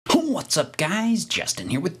What's up guys,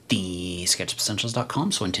 Justin here with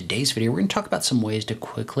TheSketchUpEssentials.com. So in today's video, we're going to talk about some ways to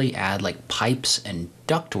quickly add like pipes and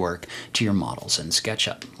ductwork to your models in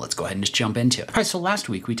SketchUp. Let's go ahead and just jump into it. All right, so last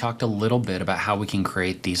week we talked a little bit about how we can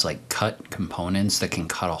create these like cut components that can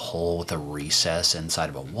cut a hole with a recess inside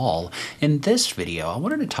of a wall. In this video, I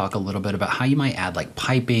wanted to talk a little bit about how you might add like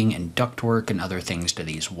piping and ductwork and other things to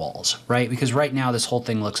these walls, right? Because right now this whole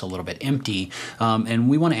thing looks a little bit empty and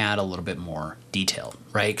we want to add a little bit more detail,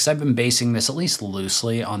 right? Because I've been basing this at least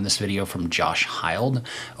loosely on this video from Josh Heald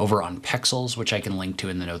over on Pexels, which I can link to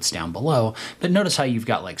in the notes down below. But notice how you've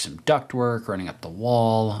got like some ductwork running up the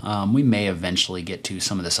wall. We may eventually get to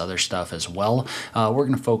some of this other stuff as well. We're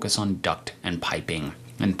going to focus on duct and piping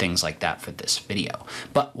and things like that for this video.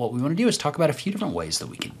 But what we want to do is talk about a few different ways that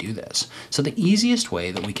we can do this. So the easiest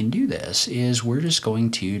way that we can do this is we're just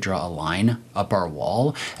going to draw a line up our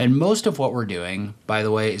wall. And most of what we're doing, by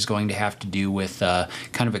the way, is going to have to do with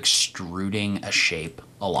kind of extruding a shape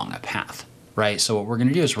along a path. Right, so what we're going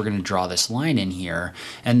to do is we're going to draw this line in here,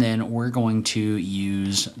 and then we're going to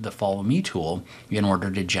use the Follow Me tool in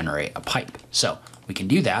order to generate a pipe. So we can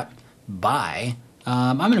do that by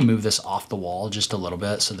I'm going to move this off the wall just a little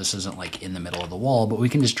bit so this isn't like in the middle of the wall, but we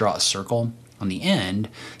can just draw a circle on the end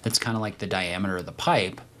that's kind of like the diameter of the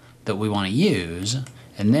pipe that we want to use,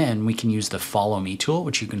 and then we can use the Follow Me tool,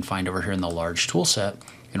 which you can find over here in the large tool set,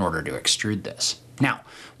 in order to extrude this. Now,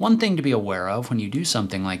 one thing to be aware of when you do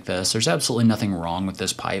something like this, there's absolutely nothing wrong with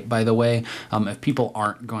this pipe, by the way. If people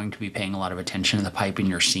aren't going to be paying a lot of attention to the pipe in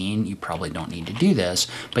your scene, you probably don't need to do this,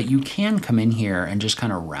 but you can come in here and just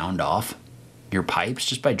kind of round off your pipes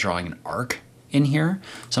just by drawing an arc in here.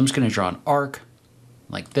 So I'm just going to draw an arc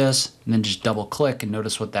like this, and then just double click, and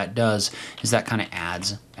notice what that does is that kind of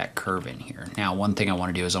adds that curve in here. Now, one thing I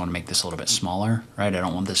want to do is I want to make this a little bit smaller, right? I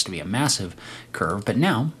don't want this to be a massive curve, but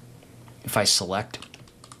now if I select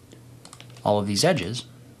all of these edges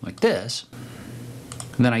like this,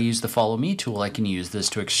 and then I use the Follow Me tool, I can use this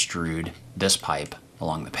to extrude this pipe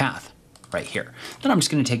along the path right here. Then I'm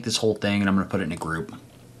just going to take this whole thing and I'm going to put it in a group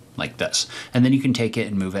like this. And then you can take it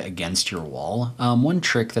and move it against your wall. One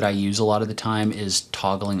trick that I use a lot of the time is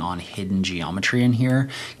toggling on hidden geometry in here,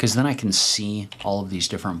 because then I can see all of these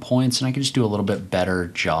different points and I can just do a little bit better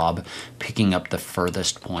job picking up the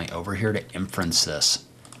furthest point over here to inference this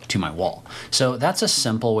to my wall. So that's a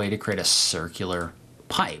simple way to create a circular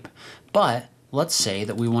pipe. But let's say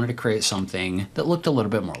that we wanted to create something that looked a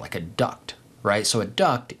little bit more like a duct. Right? So a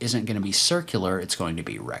duct isn't going to be circular, it's going to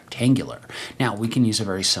be rectangular. Now we can use a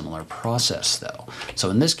very similar process though.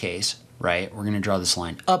 So in this case, right, we're going to draw this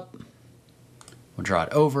line up, we'll draw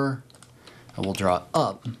it over, and we'll draw it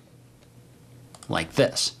up like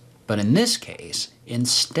this. But in this case,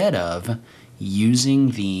 instead of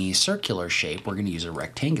using the circular shape, we're going to use a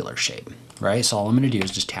rectangular shape, right? So all I'm going to do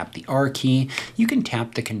is just tap the R key. You can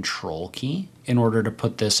tap the Control key in order to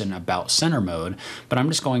put this in about center mode, but I'm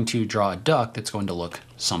just going to draw a duct that's going to look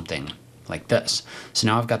something like this. So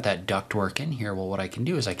now I've got that ductwork in here. Well, what I can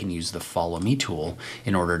do is I can use the Follow Me tool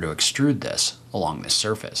in order to extrude this along this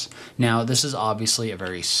surface. Now, this is obviously a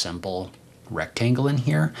very simple rectangle in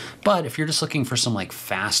here, but if you're just looking for some like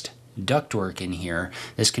fast ductwork in here,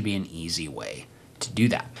 this could be an easy way to do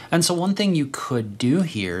that. And so one thing you could do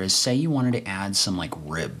here is say you wanted to add some like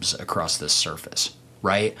ribs across this surface,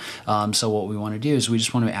 right? So what we want to do is we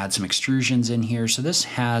just want to add some extrusions in here. So this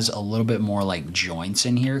has a little bit more like joints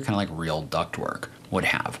in here, kind of like real ductwork would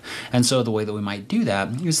have. And so the way that we might do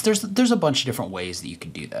that is there's a bunch of different ways that you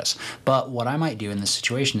could do this. But what I might do in this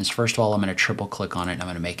situation is, first of all, I'm going to triple click on it and I'm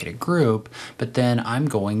going to make it a group, but then I'm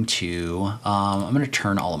going to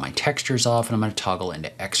turn all of my textures off and I'm going to toggle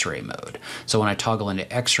into X-ray mode. So when I toggle into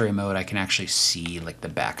X-ray mode, I can actually see like the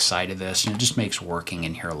back side of this, and it just makes working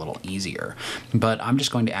in here a little easier. But I'm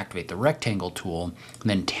just going to activate the rectangle tool and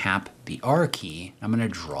then tap the R key. I'm going to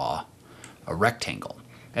draw a rectangle.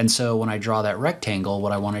 And so when I draw that rectangle,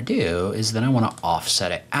 what I want to do is then I want to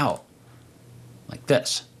offset it out like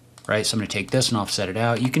this, right? So I'm going to take this and offset it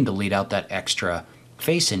out. You can delete out that extra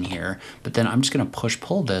face in here, but then I'm just going to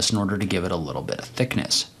pull this in order to give it a little bit of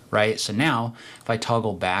thickness, right? So now if I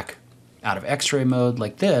toggle back out of X-ray mode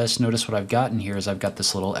like this, notice what I've got in here is I've got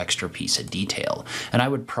this little extra piece of detail. And I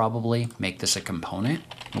would probably make this a component.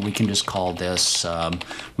 And we can just call this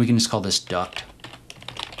duct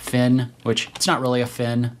fin, which it's not really a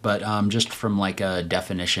fin, but just from like a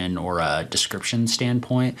definition or a description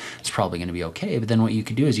standpoint, it's probably going to be okay. But then what you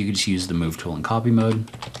could do is you could just use the move tool in copy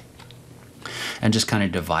mode and just kind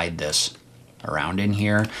of divide this around in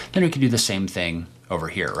here. Then we could do the same thing over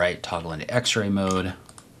here, right? Toggle into X-ray mode,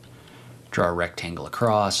 draw a rectangle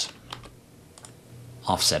across,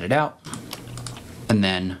 offset it out, and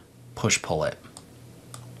then push pull it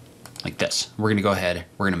like this. We're gonna go ahead,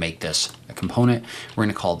 we're gonna make this a component. We're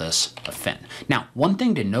gonna call this a fin. Now, one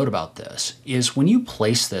thing to note about this is when you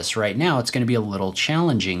place this right now, it's gonna be a little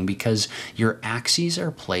challenging because your axes are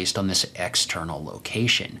placed on this external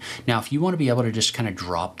location. Now, if you wanna be able to just kind of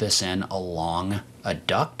drop this in along a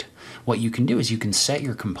duct, what you can do is you can set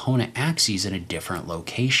your component axes in a different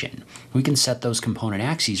location. We can set those component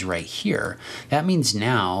axes right here. That means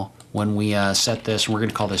now when we set this, we're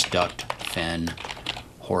gonna call this duct fin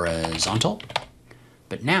horizontal.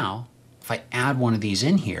 But now, if I add one of these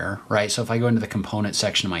in here, right? So if I go into the component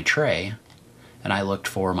section of my tray and I looked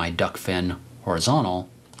for my duct fin horizontal,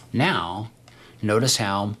 now notice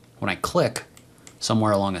how when I click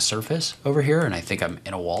somewhere along a surface over here, and I think I'm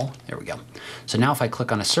in a wall, there we go. So now if I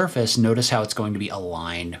click on a surface, notice how it's going to be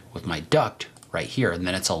aligned with my duct right here, and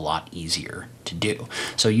then it's a lot easier to do.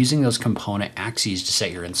 So using those component axes to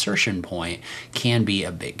set your insertion point can be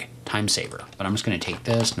a big time saver. But I'm just gonna take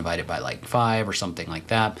this and divide it by like 5 or something like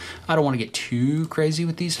that. I don't wanna get too crazy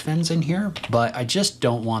with these fins in here, but I just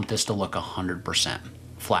don't want this to look 100%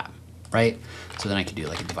 flat, right? So then I could do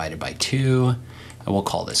like a divided by 2, and we'll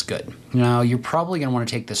call this good. Now, you're probably gonna wanna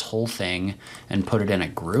take this whole thing and put it in a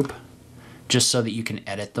group, just so that you can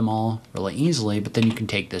edit them all really easily, but then you can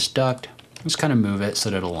take this duct, just kind of move it so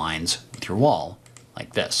that it aligns with your wall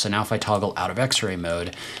like this. So now if I toggle out of X-ray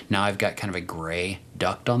mode, now I've got kind of a gray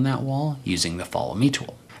duct on that wall using the Follow Me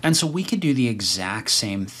tool. And so we could do the exact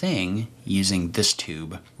same thing using this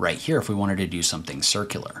tube right here if we wanted to do something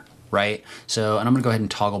circular, right? So, and I'm gonna go ahead and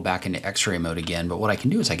toggle back into X-ray mode again, but what I can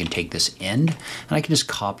do is I can take this end and I can just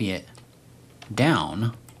copy it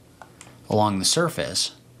down along the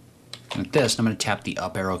surface like this, and I'm going to tap the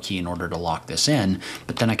up arrow key in order to lock this in,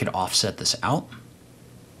 but then I could offset this out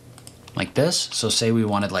like this. So say we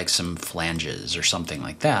wanted like some flanges or something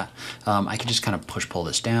like that, I could just kind of push pull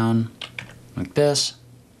this down like this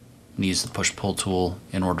and use the push pull tool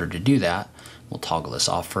in order to do that. We'll toggle this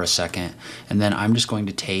off for a second, and then I'm just going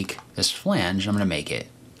to take this flange and I'm going to make it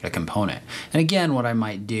a component. And again, what I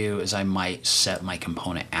might do is I might set my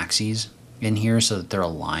component axes in here so that they're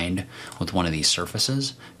aligned with one of these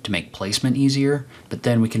surfaces to make placement easier, but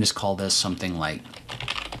then we can just call this something like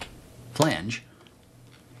flange,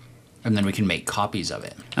 and then we can make copies of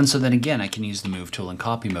it. And so then again, I can use the move tool in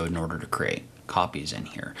copy mode in order to create copies in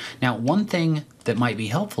here. Now, one thing that might be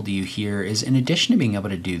helpful to you here is in addition to being able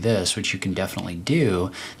to do this, which you can definitely do,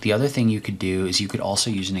 the other thing you could do is you could also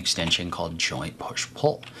use an extension called joint push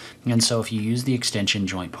pull. And so if you use the extension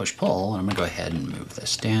joint push pull, and I'm gonna go ahead and move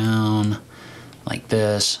this down like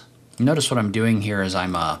this. Notice what I'm doing here is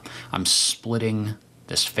I'm splitting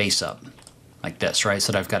this face up like this, right?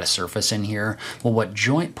 So that I've got a surface in here. Well, what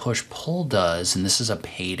joint push pull does, and this is a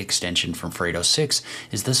paid extension from Fredo 6,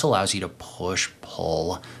 is this allows you to push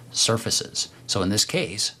pull surfaces. So in this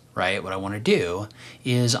case, right, what I want to do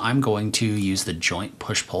is I'm going to use the joint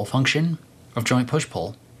push pull function of joint push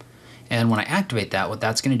pull. And when I activate that, what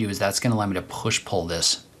that's going to do is that's going to allow me to push pull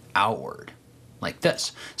this outward like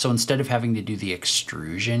this. So instead of having to do the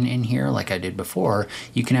extrusion in here like I did before,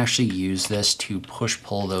 you can actually use this to push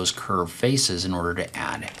pull those curved faces in order to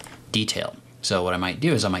add detail. So what I might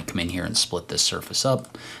do is I might come in here and split this surface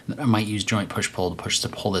up. I might use joint push pull to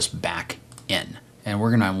pull this back in. And we're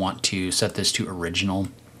gonna want to set this to original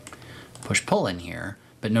push pull in here.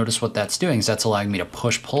 But notice what that's doing is that's allowing me to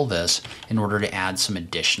push pull this in order to add some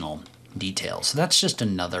additional details. So that's just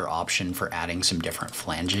another option for adding some different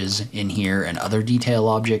flanges in here and other detail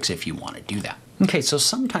objects if you want to do that. Okay, so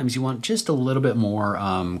sometimes you want just a little bit more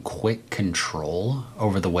quick control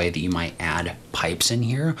over the way that you might add pipes in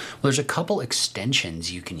here. Well, there's a couple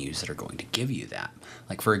extensions you can use that are going to give you that.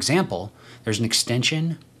 Like for example, there's an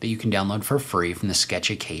extension that you can download for free from the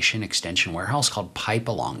SketchUpEssentials extension warehouse called Pipe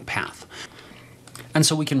Along Path. And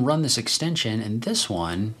so we can run this extension, and this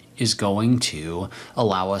one is going to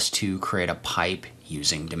allow us to create a pipe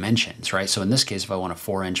using dimensions, right? So in this case, if I want a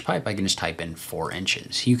 4-inch pipe, I can just type in 4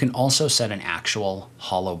 inches. You can also set an actual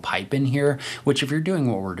hollow pipe in here, which if you're doing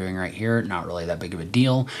what we're doing right here, not really that big of a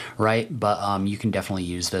deal, right? But you can definitely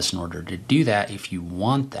use this in order to do that if you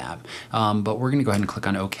want that. But we're gonna go ahead and click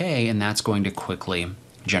on OK, and that's going to quickly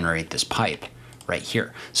generate this pipe right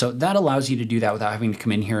here. So that allows you to do that without having to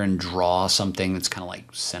come in here and draw something that's kind of like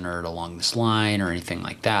centered along this line or anything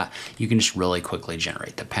like that. You can just really quickly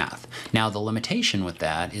generate the path. Now the limitation with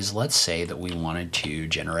that is, let's say that we wanted to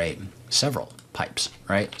generate several pipes,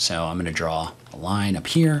 right? So I'm going to draw a line up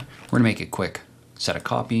here. We're going to make a quick set of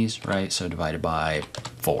copies, right? So divided by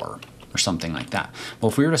 4 or something like that.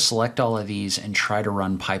 Well, if we were to select all of these and try to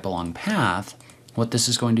run pipe along path, what this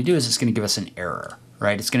is going to do is it's going to give us an error,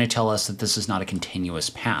 right? It's going to tell us that this is not a continuous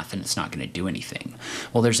path and it's not going to do anything.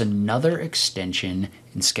 Well, there's another extension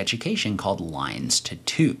in Sketchucation called lines to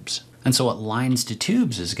tubes. And so what lines to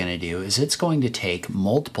tubes is going to do is it's going to take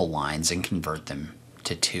multiple lines and convert them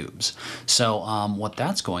to tubes. So what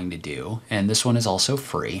that's going to do, and this one is also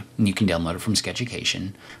free, and you can download it from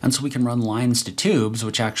Sketchucation. And so we can run lines to tubes,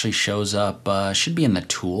 which actually shows up, should be in the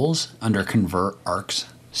tools under convert arcs,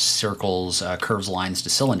 circles, curves, lines to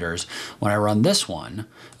cylinders. When I run this one,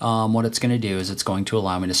 what it's going to do is it's going to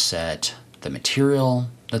allow me to set the material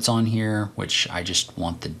that's on here, which I just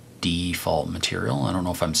want the default material. I don't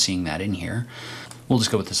know if I'm seeing that in here. We'll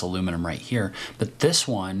just go with this aluminum right here. But this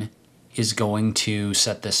one is going to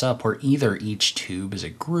set this up where either each tube is a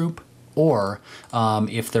group, or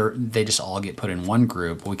if they just all get put in one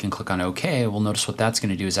group, we can click on OK. We'll notice what that's going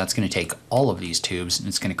to do is that's going to take all of these tubes and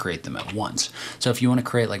it's going to create them at once. So if you want to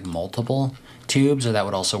create like multiple tubes, or that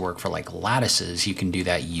would also work for like lattices, you can do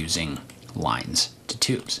that using lines to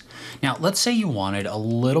tubes. Now, let's say you wanted a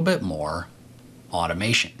little bit more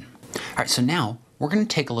automation. All right, so now we're going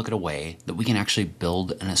to take a look at a way that we can actually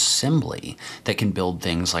build an assembly that can build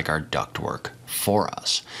things like our ductwork for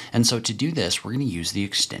us. And so to do this, we're going to use the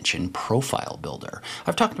extension Profile Builder.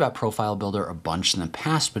 I've talked about Profile Builder a bunch in the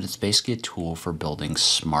past, but it's basically a tool for building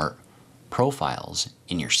smart profiles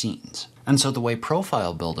in your scenes. And so the way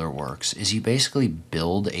Profile Builder works is you basically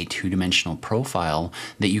build a two-dimensional profile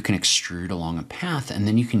that you can extrude along a path, and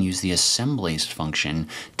then you can use the assemblies function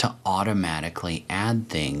to automatically add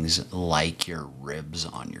things like your ribs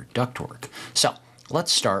on your ductwork. So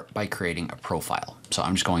let's start by creating a profile. So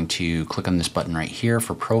I'm just going to click on this button right here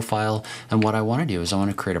for profile, and what I want to do is I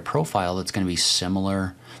want to create a profile that's going to be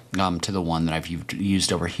similar to the one that I've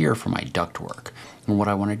used over here for my ductwork. And what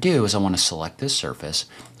I want to do is I want to select this surface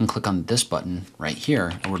and click on this button right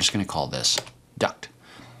here, and we're just going to call this duct.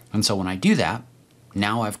 And so when I do that,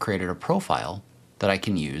 now I've created a profile that I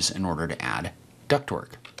can use in order to add ductwork.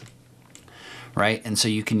 Right? And so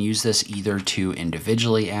you can use this either to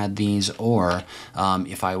individually add these, or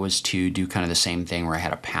if I was to do kind of the same thing where I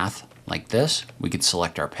had a path like this, we could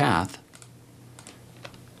select our path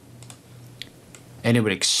and it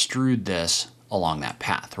would extrude this along that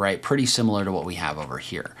path, right? Pretty similar to what we have over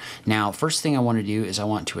here. Now, first thing I want to do is I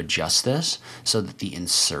want to adjust this so that the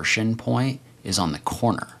insertion point is on the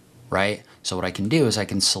corner, right? So what I can do is I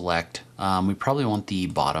can select, we probably want the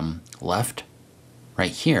bottom left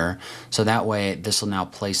right here. So that way this will now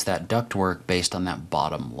place that ductwork based on that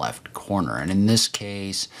bottom left corner. And in this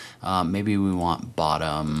case, maybe we want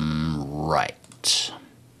bottom right.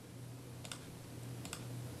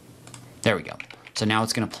 There we go. So now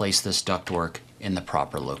it's going to place this ductwork in the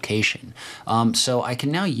proper location. So I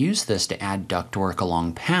can now use this to add ductwork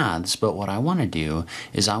along paths, but what I want to do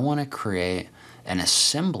is I want to create an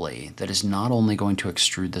assembly that is not only going to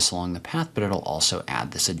extrude this along the path, but it'll also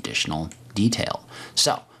add this additional detail.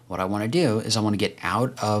 So what I want to do is I want to get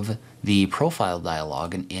out of the profile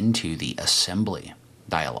dialog and into the assembly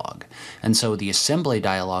dialog. And so the assembly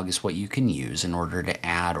dialog is what you can use in order to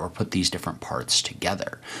add or put these different parts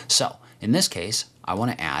together. So in this case, I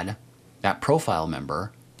want to add that profile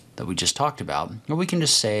member that we just talked about, or we can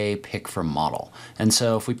just say pick from model. And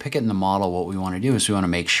so if we pick it in the model, what we want to do is we want to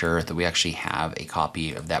make sure that we actually have a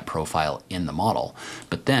copy of that profile in the model.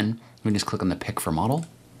 But then we just click on the pick for model,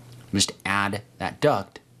 and just add that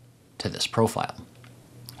duct to this profile.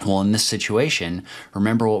 Well, in this situation,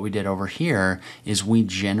 remember what we did over here is we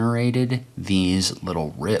generated these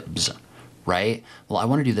little ribs, right? Well, I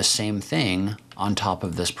want to do the same thing on top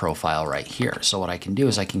of this profile right here. So what I can do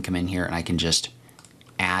is I can come in here and I can just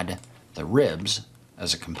add the ribs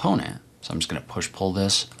as a component. So I'm just going to push pull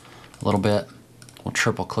this a little bit. We'll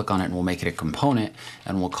triple click on it and we'll make it a component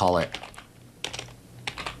and we'll call it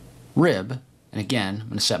rib. And again, I'm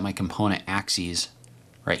going to set my component axes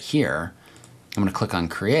right here. I'm going to click on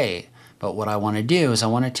create, but what I want to do is I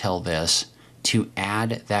want to tell this to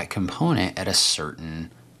add that component at a certain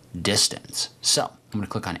distance. So I'm going to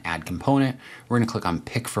click on add component. We're going to click on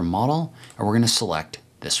pick from model, and we're going to select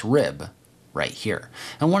this rib right here.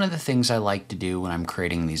 And one of the things I like to do when I'm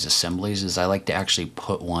creating these assemblies is I like to actually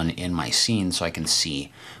put one in my scene so I can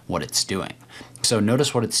see what it's doing. So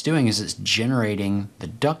notice what it's doing is it's generating the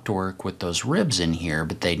ductwork with those ribs in here,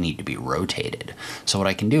 but they need to be rotated. So what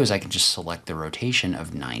I can do is I can just select the rotation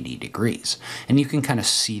of 90 degrees. And you can kind of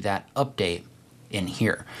see that update in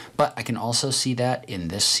here. But I can also see that in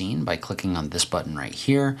this scene by clicking on this button right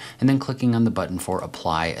here and then clicking on the button for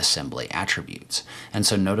apply assembly attributes. And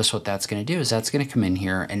so notice what that's going to do is that's going to come in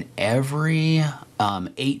here and every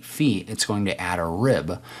 8 feet it's going to add a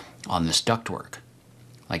rib on this ductwork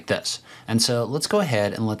like this. And so let's go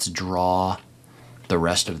ahead and let's draw the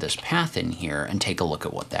rest of this path in here and take a look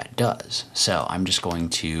at what that does. So I'm just going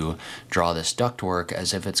to draw this ductwork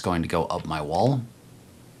as if it's going to go up my wall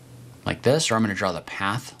like this, or I'm going to draw the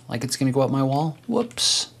path like it's going to go up my wall.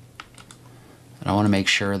 Whoops. And I want to make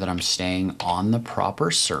sure that I'm staying on the proper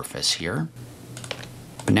surface here.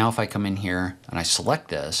 But now if I come in here and I select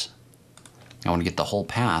this, I want to get the whole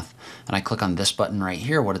path, and I click on this button right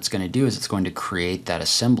here, what it's going to do is it's going to create that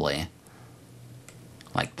assembly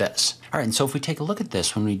like this. All right, and so if we take a look at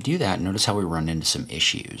this, when we do that, notice how we run into some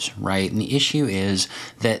issues, right? And the issue is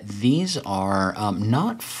that these are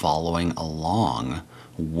not following along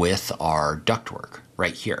with our ductwork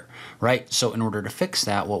right here, right? So in order to fix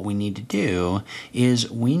that, what we need to do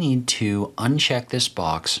is we need to uncheck this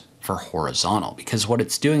box for horizontal, because what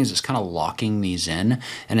it's doing is it's kind of locking these in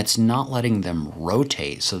and it's not letting them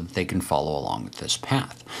rotate so that they can follow along with this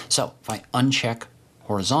path. So if I uncheck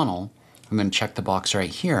horizontal, I'm going to check the box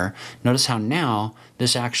right here. Notice how now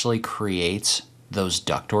this actually creates those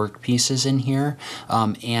ductwork pieces in here,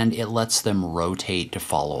 and it lets them rotate to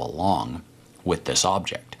follow along with this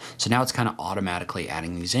object. So now it's kind of automatically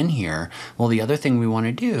adding these in here. Well, the other thing we want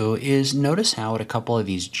to do is notice how at a couple of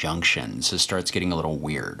these junctions, it starts getting a little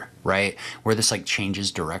weird, right? Where this like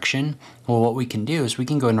changes direction. Well, what we can do is we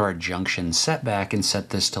can go into our junction setback and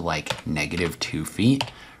set this to like -2 feet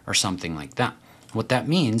or something like that. What that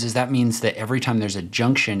means is that every time there's a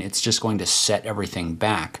junction, it's just going to set everything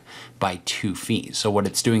back by 2 feet. So what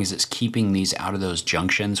it's doing is it's keeping these out of those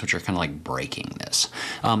junctions, which are kind of like breaking this.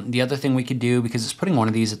 The other thing we could do, because it's putting one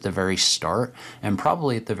of these at the very start and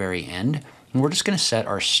probably at the very end, we're just going to set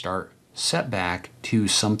our start setback to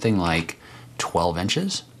something like 12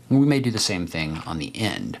 inches. We may do the same thing on the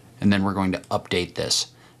end, and then we're going to update this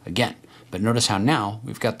again. But notice how now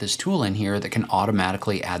we've got this tool in here that can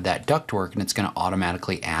automatically add that ductwork, and it's going to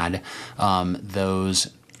automatically add those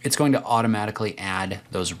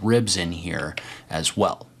ribs in here as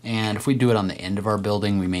well. And if we do it on the end of our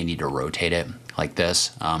building, we may need to rotate it like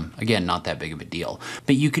this. Again, not that big of a deal.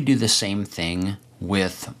 But you could do the same thing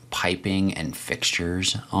with piping and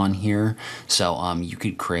fixtures on here. So you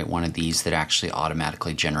could create one of these that actually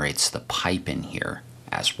automatically generates the pipe in here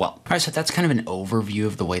as well. All right, so that's kind of an overview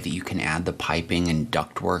of the way that you can add the piping and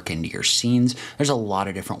ductwork into your scenes. There's a lot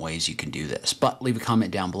of different ways you can do this, but leave a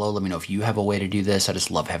comment down below. Let me know if you have a way to do this. I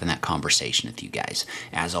just love having that conversation with you guys.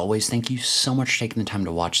 As always, thank you so much for taking the time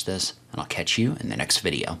to watch this, and I'll catch you in the next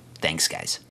video. Thanks, guys.